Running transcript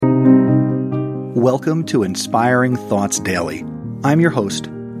Welcome to Inspiring Thoughts Daily. I'm your host,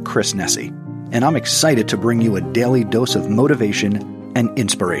 Chris Nesi, and I'm excited to bring you a daily dose of motivation and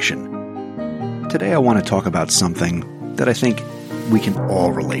inspiration. Today I want to talk about something that I think we can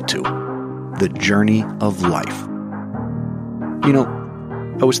all relate to: the journey of life. You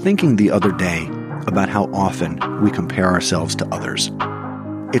know, I was thinking the other day about how often we compare ourselves to others.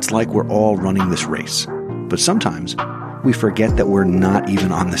 It's like we're all running this race, but sometimes we forget that we're not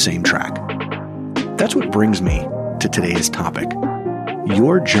even on the same track. That's what brings me to today's topic.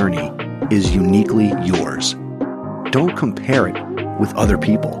 Your journey is uniquely yours. Don't compare it with other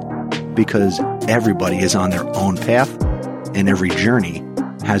people, because everybody is on their own path and every journey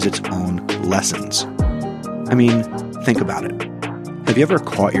has its own lessons. I mean, think about it. Have you ever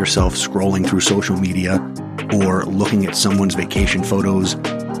caught yourself scrolling through social media or looking at someone's vacation photos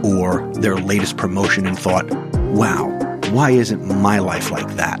or their latest promotion and thought, wow, why isn't my life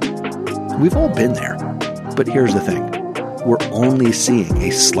like that? We've all been there, but here's the thing. We're only seeing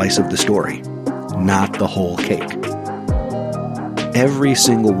a slice of the story, not the whole cake. Every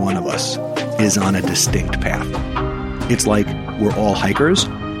single one of us is on a distinct path. It's like we're all hikers,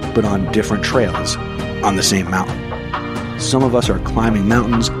 but on different trails on the same mountain. Some of us are climbing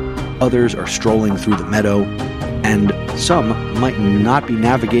mountains, others are strolling through the meadow, and some might not be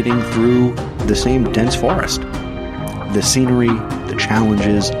navigating through the same dense forest. The scenery, the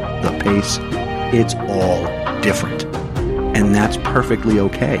challenges, the pace, it's all different. And that's perfectly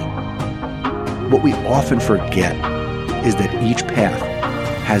okay. What we often forget is that each path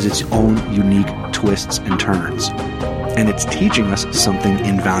has its own unique twists and turns, and it's teaching us something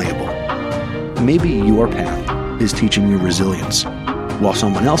invaluable. Maybe your path is teaching you resilience, while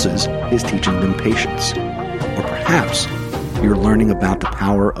someone else's is teaching them patience. Or perhaps you're learning about the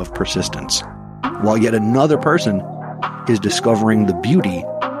power of persistence, while yet another person is discovering the beauty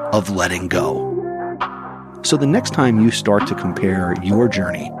of letting go. So the next time you start to compare your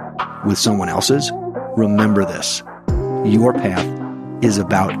journey with someone else's, remember this: your path is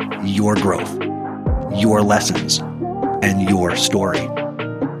about your growth, your lessons, and your story.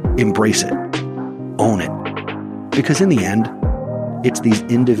 Embrace it. Own it. Because in the end, it's these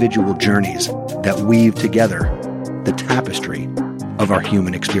individual journeys that weave together the tapestry of our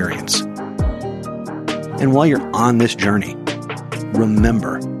human experience. And while you're on this journey,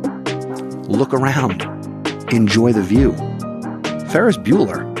 remember, look around, enjoy the view. Ferris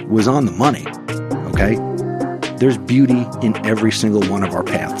Bueller was on the money, okay? There's beauty in every single one of our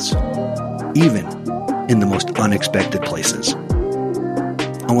paths, even in the most unexpected places.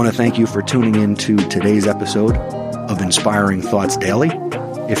 I want to thank you for tuning in to today's episode of Inspiring Thoughts Daily.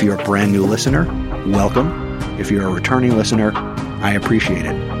 If you're a brand new listener, welcome. If you're a returning listener, I appreciate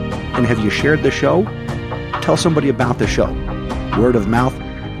it. And have you shared the show? Tell somebody about the show. Word of mouth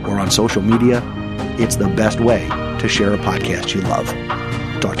or on social media, it's the best way to share a podcast you love.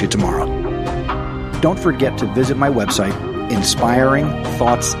 Talk to you tomorrow. Don't forget to visit my website,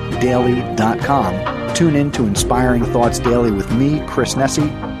 inspiringthoughtsdaily.com. Tune in to Inspiring Thoughts Daily with me, Chris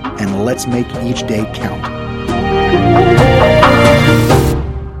Nesi, and let's make each day count.